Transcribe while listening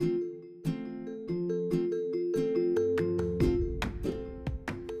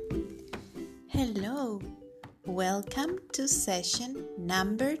Welcome to session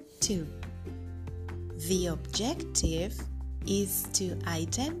number 2. The objective is to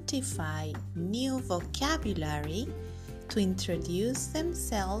identify new vocabulary to introduce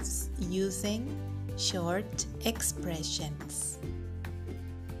themselves using short expressions.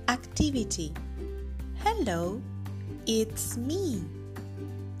 Activity: Hello, it's me.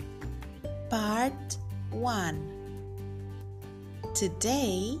 Part 1.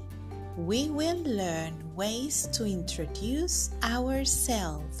 Today, we will learn ways to introduce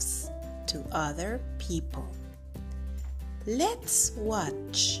ourselves to other people. Let's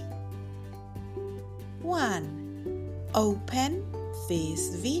watch. 1. Open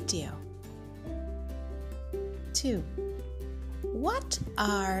this video. 2. What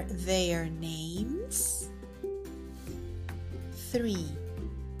are their names? 3.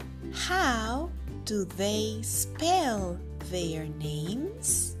 How do they spell their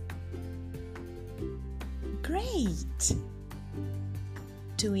names? Great!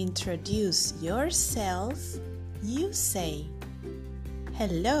 To introduce yourself, you say,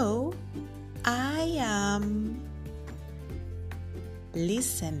 "Hello, I am."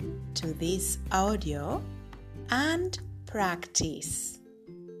 Listen to this audio and practice.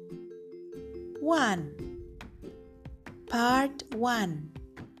 1. Part 1.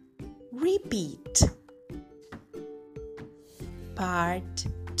 Repeat. Part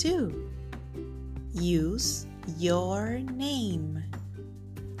 2. Use your name.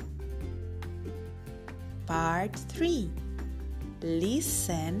 Part 3.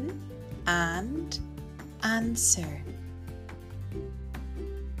 Listen and answer.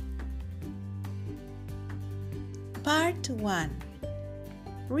 Part 1.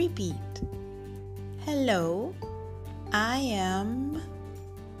 Repeat. Hello, I am.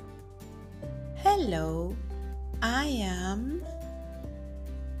 Hello, I am.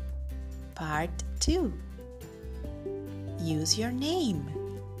 Part 2. Use your name.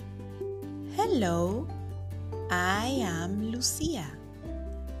 Hello, I am Lucia.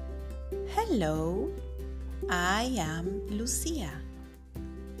 Hello, I am Lucia.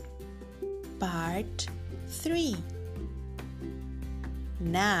 Part 3.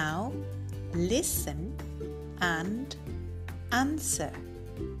 Now listen and answer.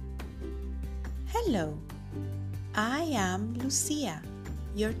 Hello, I am Lucia,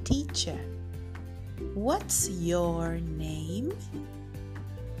 your teacher. What's your name?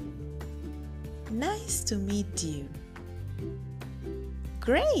 Nice to meet you.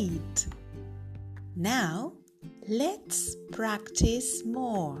 Great! Now, let's practice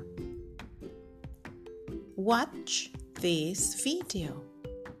more. Watch this video.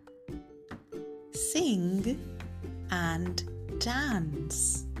 Sing and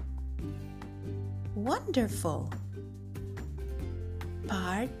dance. Wonderful!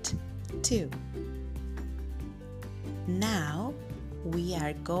 Part 2. Now, we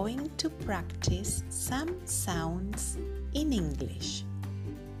are going to practice some sounds in English.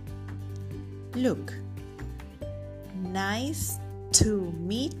 Look. Nice to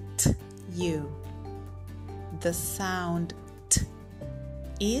meet you. The sound T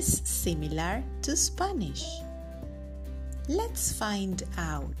is similar to Spanish. Let's find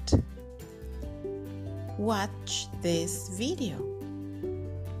out. Watch this video.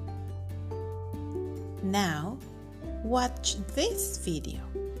 Now, watch this video.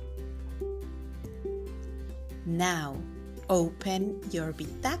 Now, open your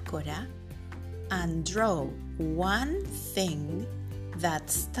bitácora and draw one thing that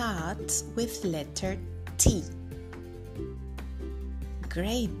starts with letter T.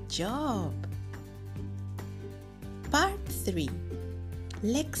 Great job! Part 3.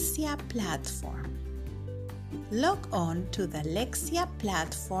 Lexia Platform. Log on to the Lexia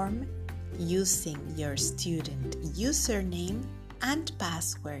platform using your student username and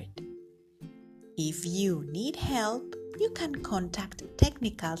password. If you need help, you can contact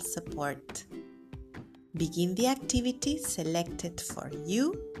technical support. Begin the activity selected for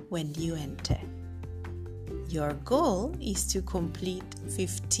you when you enter. Your goal is to complete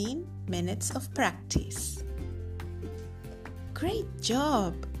 15 minutes of practice. Great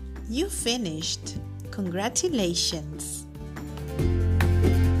job! You finished! Congratulations!